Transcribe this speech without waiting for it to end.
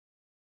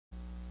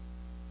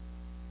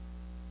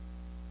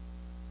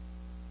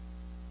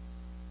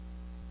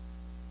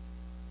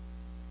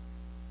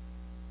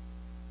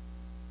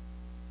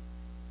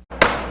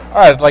All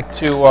right, I'd like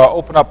to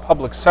open up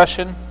public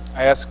session.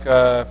 I ask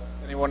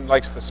anyone who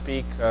likes to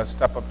speak,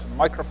 step up to the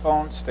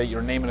microphone, state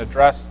your name and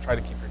address, try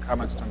to keep your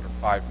comments to under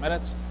 5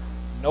 minutes.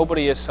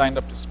 Nobody is signed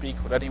up to speak.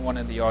 Would anyone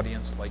in the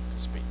audience like to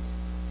speak?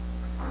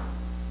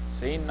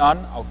 Seeing none,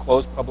 I'll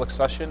close public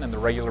session and the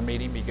regular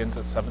meeting begins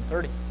at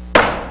 7:30.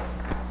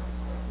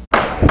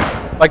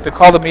 I'd like to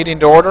call the meeting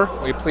to order.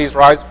 Will you please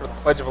rise for the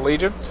Pledge of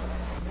Allegiance?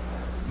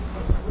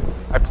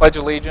 I pledge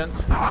allegiance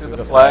to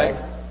the flag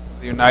of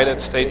the United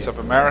States of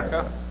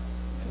America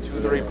and to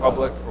the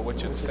republic for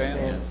which it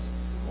stands,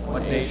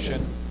 one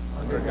nation,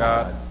 under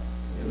God,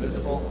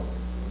 indivisible,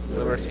 with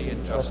liberty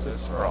and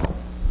justice for all.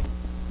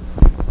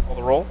 Call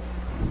the roll.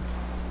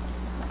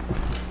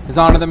 His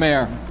Honor the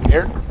Mayor.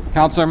 Here.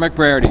 Councilor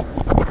McBrady.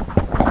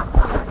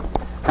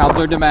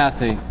 Councilor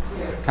DeMassey.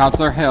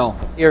 Councilor Hill.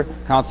 Here.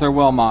 Councilor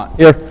Wilmot.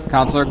 Here.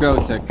 Councilor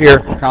Gosick. Here.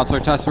 Councilor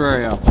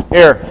Tesoriero.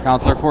 Here.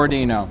 Councilor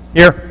Cordino.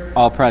 Here.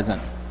 All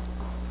present.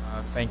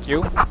 Thank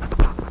you.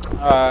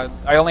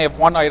 I only have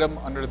one item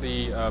under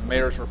the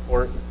mayor's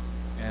report,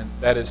 and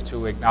that is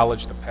to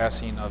acknowledge the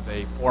passing of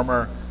a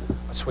former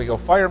Oswego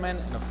fireman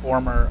and a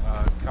former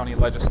county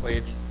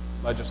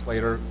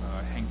legislator,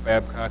 Hank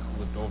Babcock, who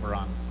lived over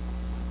on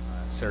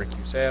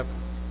Syracuse Ave.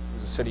 He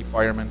was a city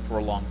fireman for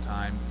a long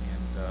time,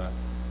 and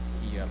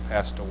he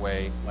passed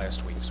away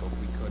last week. So if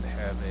we could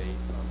have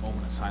a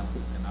moment of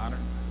silence in honor,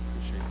 I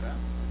appreciate that.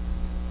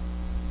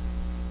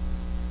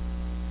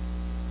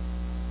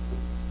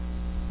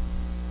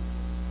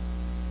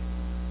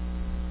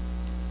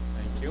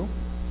 Thank you.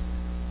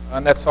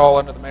 And that's all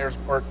under the mayor's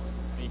report.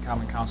 Any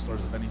common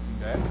councilors have anything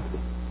to add?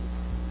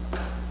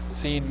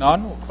 Seeing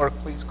none, will clerk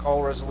please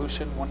call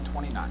resolution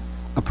 129.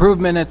 Approved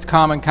minutes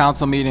common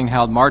council meeting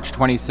held March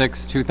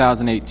 26,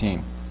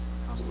 2018.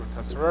 Councilor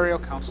Tesoriero,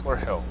 Councilor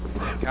Hill.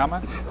 Any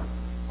comments?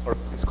 Clerk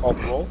please call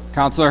the roll.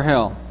 Councilor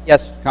Hill.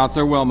 Yes.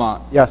 Councilor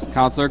Wilmot. Yes.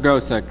 Councilor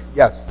Gosick.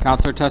 Yes.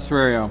 Councilor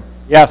Tesoriero.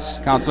 Yes.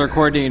 Councilor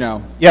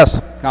Cordino. Yes.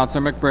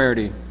 Councilor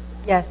McBrady.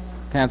 Yes.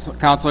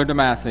 Councilor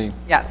DeMassey.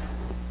 Yes.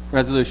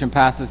 Resolution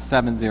passes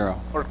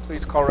 7-0. Clerk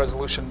please call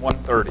resolution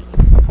 130.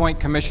 Appoint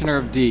Commissioner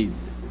of Deeds.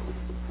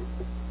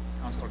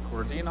 Councilor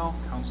Cordino,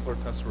 Councilor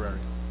Tesoriero.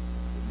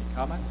 Any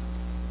comments?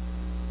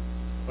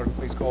 Clerk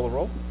please call the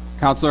roll.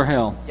 Councilor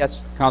Hill. Yes.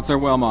 Councilor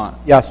Wilmot.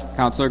 Yes.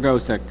 Councilor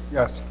Gosick.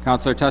 Yes.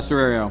 Councilor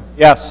Tesoriero.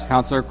 Yes.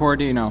 Councilor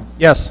Cordino.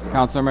 Yes.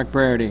 Councilor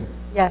McBrady.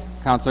 Yes.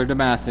 Councilor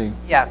DeMassey.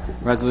 Yes.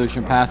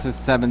 Resolution passes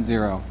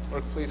 7-0.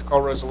 Clerk please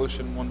call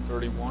resolution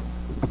 131.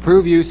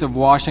 Approve use of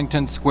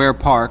Washington Square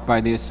Park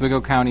by the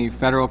Oswego County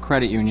Federal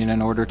Credit Union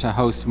in order to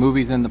host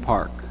movies in the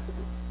park.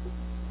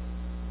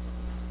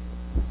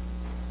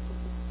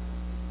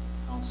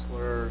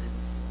 Councilor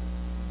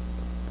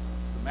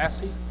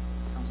DeMassey,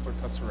 Councilor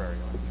Tesoriero.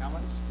 Any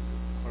comments?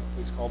 Clerk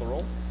please call the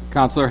roll.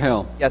 Councilor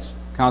Hill. Yes.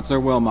 Councilor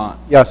Wilmot.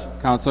 Yes.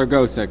 Councilor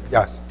Gosick.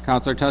 Yes.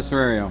 Councilor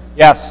Tesoriero.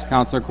 Yes.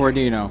 Councilor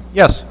Cordino.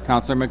 Yes.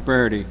 Councilor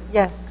McBrady.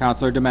 Yes.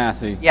 Councilor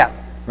DeMassey. Yes.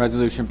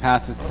 Resolution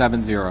passes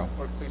 7-0.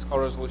 Clerk please call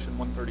resolution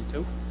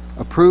 132.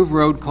 Approve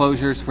road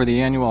closures for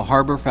the annual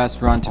Harbor Fest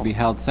run to be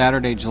held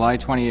Saturday, July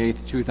 28,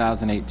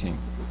 2018.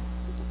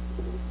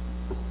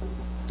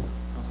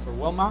 Councilor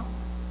Wilmot,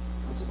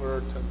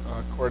 Councilor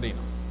Cordino.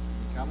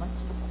 Any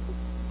comments?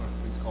 Clerk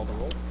please call the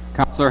roll.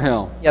 Councilor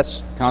Hill.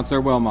 Yes.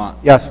 Councilor Wilmot.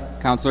 Yes.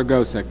 Councilor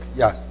Gosick.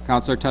 Yes.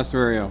 Councilor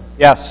Tesoriero.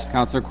 Yes.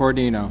 Councilor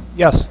Cordino.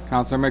 Yes.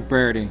 Councilor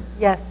McBrady.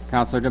 Yes.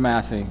 Councilor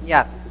DeMassey.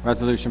 Yes.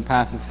 Resolution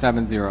passes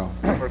 7-0.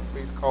 Clerk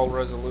please call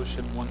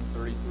resolution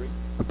 133.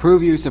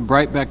 Approve use of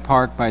Brightbeck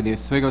Park by the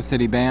Oswego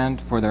City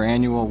Band for their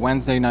annual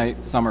Wednesday night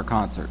summer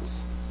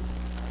concerts.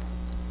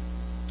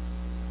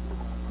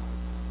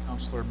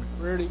 Councilor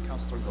McBrady,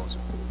 Councilor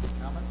Gosick.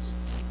 Any comments?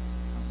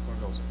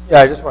 Councilor Gosick.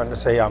 Yeah, I just wanted to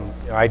say,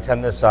 I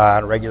attend this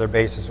on a regular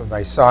basis with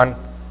my son.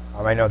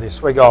 I know the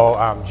Oswego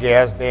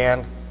Jazz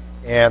Band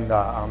and the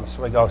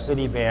Oswego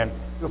City Band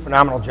do a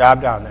phenomenal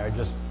job down there. I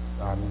just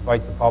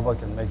invite the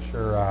public and make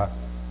sure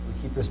we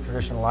keep this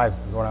tradition alive.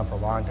 It's been going on for a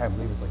long time. I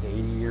believe it's like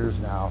 80 years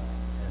now.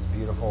 And it's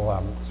beautiful.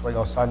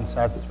 Oswego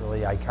sunsets. It's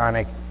really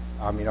iconic,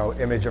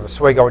 image of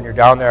Oswego when you're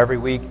down there every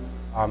week.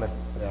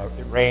 If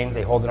it rains,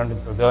 they hold it under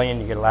the pavilion.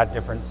 You get a lot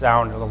different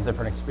sound, a little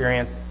different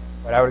experience.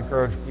 But I would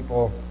encourage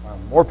people,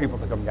 more people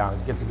to come down.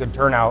 It gets a good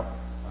turnout.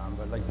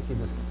 But I'd like to see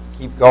this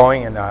keep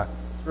going. And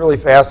it's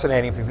really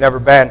fascinating. If you've never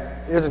been,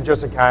 it isn't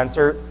just a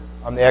concert.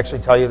 They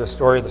actually tell you the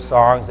story of the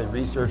songs. They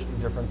research the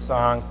different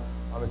songs.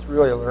 It's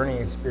really a learning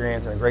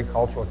experience and a great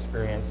cultural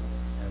experience.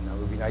 And it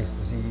would be nice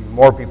to see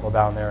more people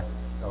down there.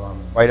 So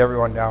invite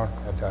everyone down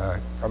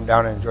and come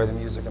down and enjoy the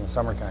music in the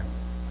summertime.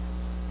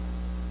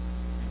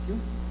 Thank you.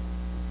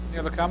 Any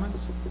other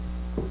comments?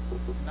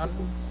 None?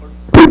 Clerk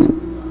please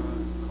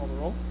call the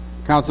roll.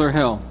 Councilor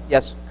Hill.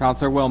 Yes.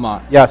 Councilor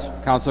Wilmot. Yes.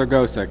 Councilor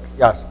Gosick.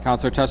 Yes.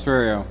 Councilor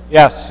Tesoriero.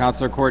 Yes.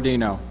 Councilor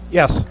Cordino.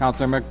 Yes.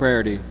 Councilor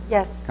McBrady.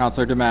 Yes.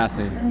 Councilor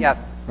DeMassey. Yes.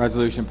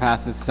 Resolution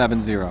passes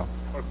 7-0.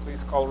 Clerk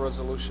please call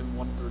resolution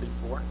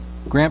 134.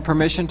 Grant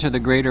permission to the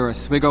Greater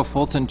Oswego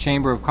Fulton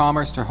Chamber of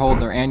Commerce to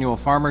hold their annual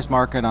farmers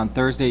market on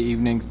Thursday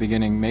evenings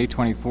beginning May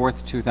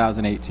 24th,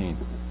 2018.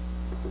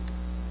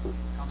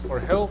 Councilor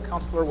Counselor Hill,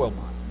 Counselor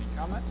Wilmot. Any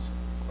comments?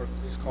 Clerk,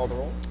 please call the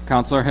roll.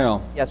 Counselor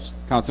Hill. Yes.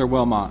 Counselor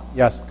Wilmot.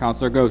 Yes.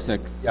 Counselor Gosick.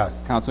 Yes.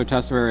 Counselor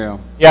Tesario.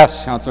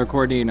 Yes. Counselor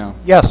Cordino.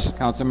 Yes.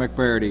 Counselor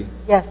McBurney.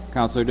 Yes.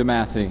 Counselor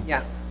DeMassey.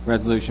 Yes.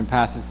 Resolution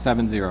passes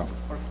 7-0.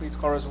 Clerk, please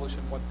call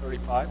Resolution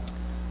 135.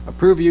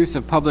 Approve use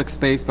of public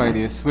space by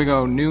the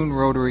Oswego Noon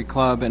Rotary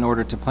Club in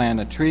order to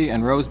plant a tree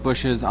and rose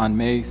bushes on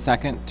May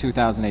 2nd,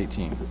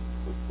 2018.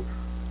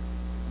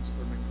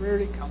 Counselor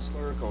McBurney,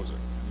 Counselor Gozick.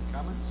 Any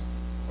comments?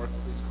 Clerk,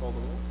 please call the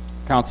roll.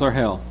 Counselor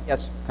Hill.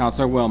 Yes.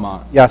 Counselor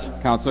Wilmot. Yes.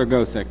 Counselor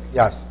Gosick.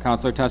 Yes.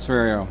 Counselor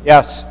Tesario.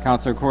 Yes.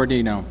 Counselor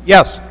Cordino.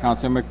 Yes.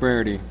 Counselor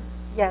McBurney.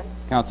 Yes.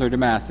 Counselor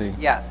DeMassey.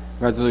 Yes.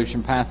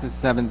 Resolution passes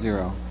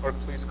 7-0. Clerk,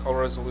 please call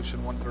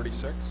Resolution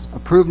 136.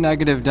 Approve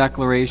negative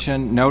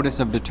declaration, notice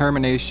of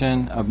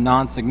determination of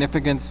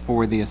non-significance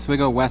for the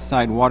Oswego West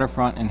Side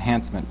Waterfront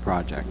Enhancement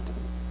Project.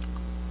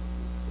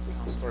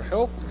 Counselor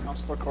Hill,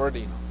 Counselor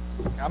Cordino.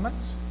 Any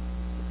comments?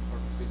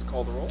 Clerk, please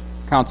call the roll.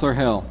 Counselor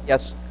Hill.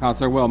 Yes.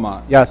 Counselor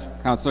Wilmot. Yes.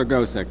 Counselor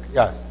Gosick.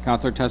 Yes.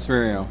 Counselor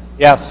Tesario.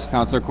 Yes.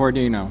 Counselor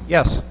Cordino.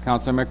 Yes.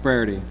 Counselor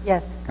McBurney.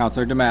 Yes.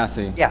 Counselor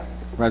DeMassey. Yes.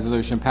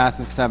 Resolution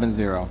passes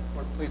 7-0.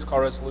 Clerk, please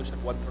call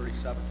Resolution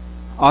 137.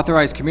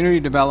 Authorize Community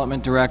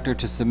Development Director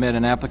to submit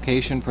an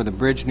application for the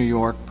Bridge New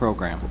York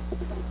program.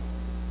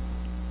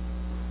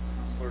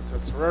 Counselor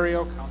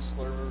Tesario,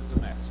 Counselor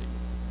DeMassey.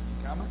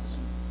 Any comments?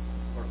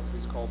 Clerk,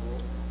 please call the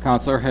roll.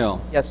 Counselor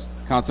Hill. Yes.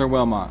 Counselor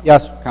Wilmot.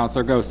 Yes.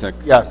 Counselor Gosick.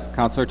 Yes.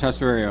 Counselor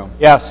Tesario.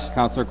 Yes.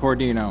 Counselor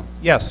Cordino.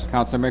 Yes.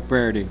 Counselor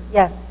McBurney.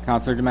 Yes.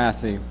 Counselor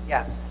DeMassey.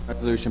 Yes.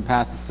 Resolution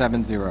passes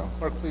 7-0.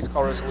 Clerk, please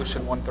call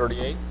Resolution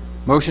 138.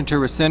 Motion to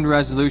rescind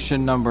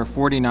resolution number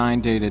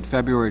 49 dated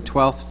February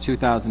 12th,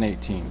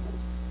 2018.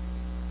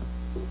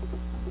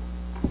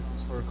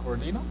 Counselor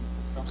Cordino,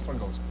 Counselor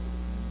Gozick.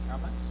 Any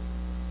comments?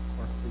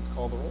 Clerk, please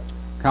call the roll.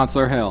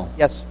 Counselor Hill.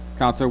 Yes.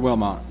 Counselor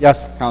Wilmot. Yes.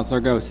 Counselor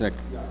Gosick.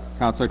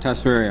 Counselor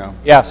Tesario.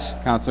 Yes.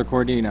 Counselor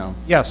Cordino.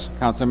 Yes.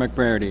 Counselor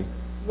McBurney.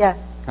 Yes.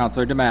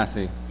 Counselor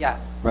DeMassey. Yes.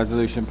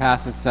 Resolution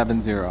passes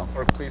 7-0.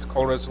 Clerk, please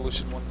call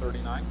Resolution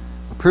 139.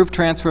 Approve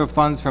transfer of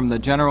funds from the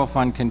general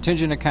fund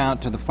contingent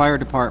account to the fire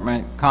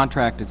department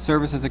contracted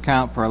services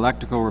account for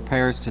electrical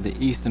repairs to the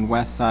east and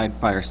west side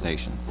fire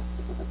stations.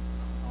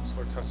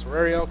 Counselor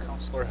Tesario,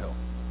 Counselor Hill.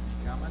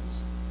 Any comments?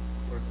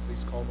 Clerk,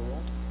 please call the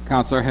roll.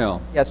 Counselor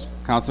Hill. Yes.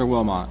 Counselor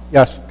Wilmot.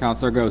 Yes.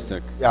 Counselor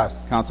Gosick. Yes.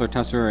 Counselor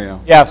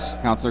Tesario. Yes.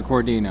 Counselor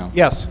Cordino.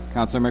 Yes.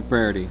 Counselor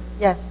McBurney.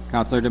 Yes.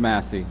 Counselor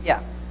DeMassey.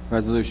 Yes.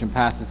 Resolution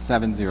passes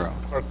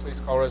 7-0. Clerk, please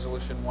call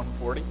Resolution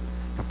 140.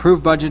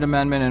 Approve budget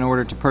amendment in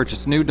order to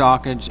purchase new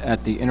dockage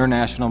at the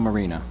International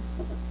Marina.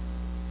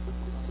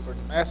 Counselor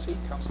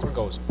DeMassey, Counselor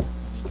Gozick.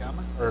 Any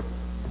comment? Or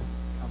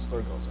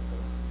Counselor Gozick.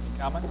 Any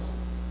comments?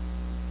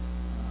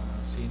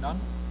 See none.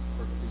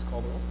 Clerk, please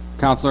call the roll.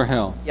 Counselor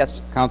Hill. Yes.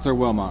 Counselor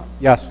Wilmot.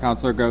 Yes.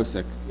 Counselor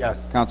Gosick. Yes.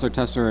 Counselor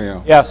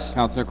Tesario. Yes.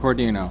 Counselor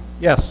Cordino.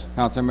 Yes.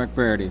 Counselor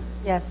McBurney.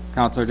 Yes.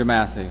 Counselor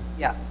DeMassey.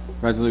 Yes.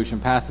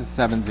 Resolution passes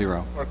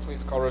 7-0. Clerk,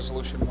 please call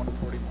Resolution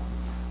 141.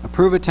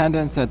 Approve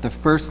attendance at the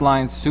First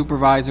Line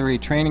Supervisory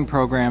Training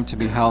Program to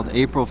be held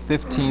April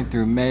 15th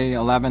through May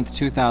 11th,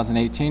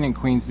 2018 in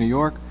Queens, New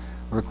York.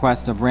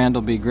 Request of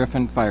Randall B.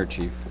 Griffin, Fire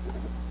Chief.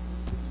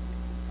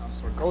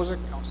 Counselor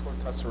Gozick, Counselor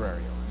Tesario.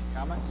 Any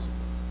comments?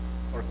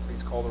 Clerk,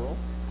 please call the roll.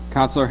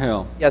 Counselor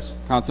Hill. Yes.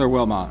 Counselor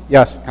Wilmot.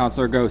 Yes.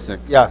 Counselor Gosick.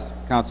 Yes.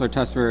 Counselor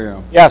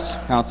Tesario. Yes.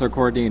 Counselor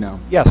Cordino.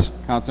 Yes.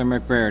 Counselor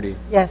McBurney.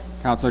 Yes.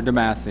 Counselor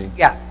DeMassey.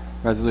 Yes.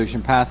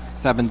 Resolution passed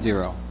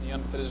 7-0. Any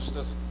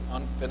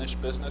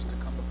unfinished business to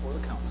come before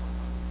the council?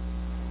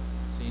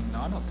 Seeing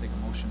none, I'll take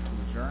a motion to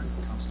adjourn.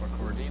 Counselor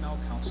Cordino,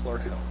 Counselor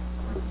Hill.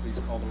 Clerk, please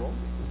call the roll.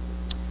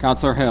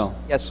 Counselor Hill.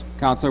 Yes.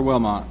 Counselor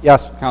Wilmot.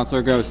 Yes.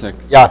 Counselor Gosick.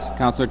 Yes.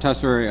 Counselor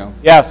Tesario.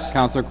 Yes.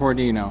 Counselor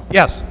Cordino.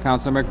 Yes.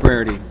 Counselor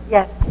McBurney.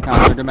 Yes.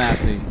 Counselor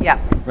DeMassey. Yes.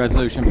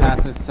 Resolution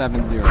passes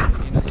 7-0.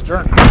 Meeting is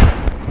adjourned.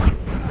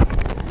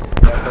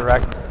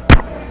 Direct.